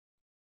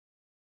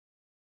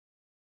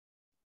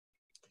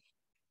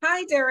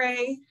Hi,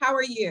 Dare. How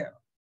are you?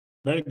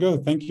 Very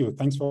good. Thank you.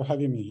 Thanks for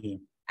having me here.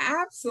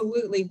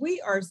 Absolutely. We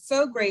are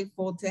so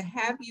grateful to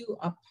have you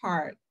a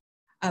part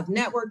of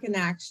Network in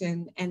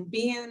Action and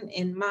being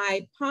in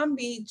my Palm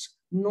Beach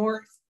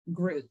North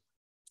group.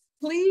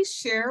 Please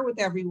share with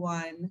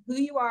everyone who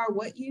you are,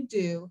 what you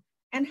do,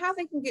 and how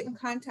they can get in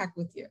contact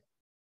with you.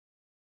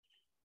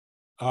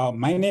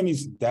 My name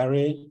is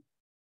Dare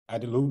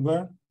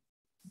Adelugba.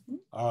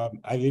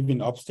 I live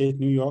in upstate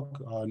New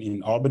York,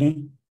 in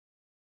Albany.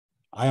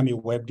 I am a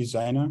web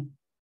designer,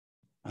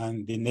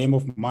 and the name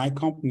of my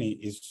company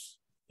is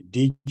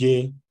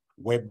DJ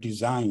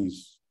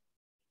WebDesigns.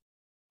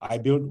 I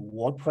build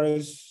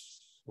WordPress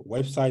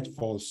websites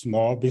for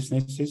small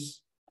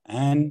businesses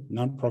and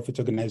nonprofit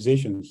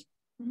organizations,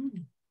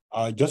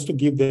 just to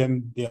give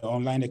them the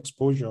online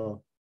exposure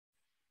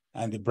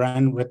and the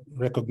brand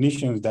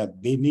recognition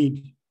that they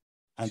need,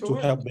 and to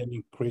help them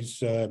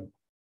increase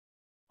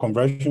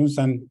conversions,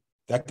 and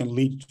that can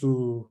lead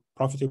to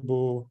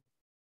profitable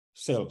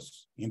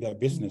sales in their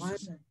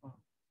businesses. Wonderful.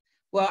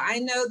 Well, I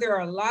know there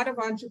are a lot of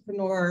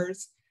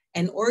entrepreneurs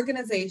and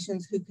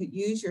organizations who could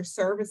use your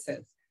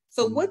services.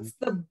 So what's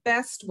the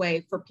best way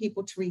for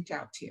people to reach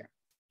out to you?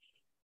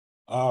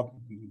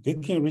 They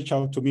can reach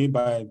out to me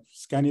by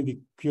scanning the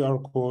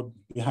QR code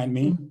behind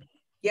me.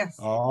 Yes.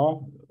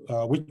 Or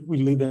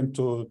we lead them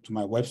to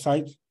my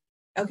website.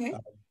 Okay.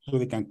 So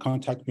they can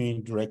contact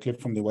me directly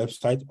from the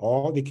website,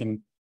 or they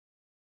can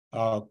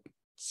call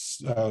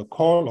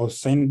or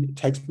send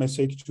text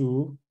message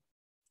to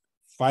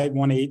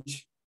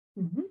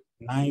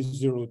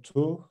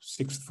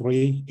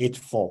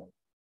 518-902-6384.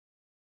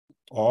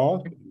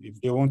 Or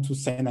if they want to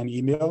send an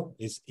email,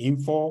 it's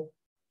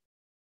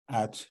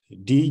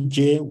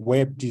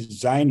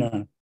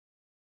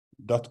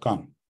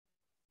info@djwebdesigner.com.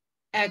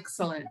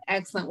 Excellent,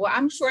 excellent. Well,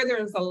 I'm sure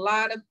there's a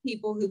lot of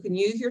people who can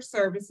use your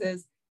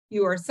services.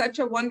 You are such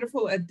a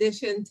wonderful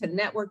addition to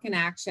Network in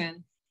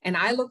Action, and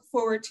I look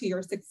forward to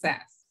your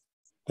success.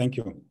 Thank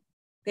you.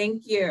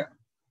 Thank you.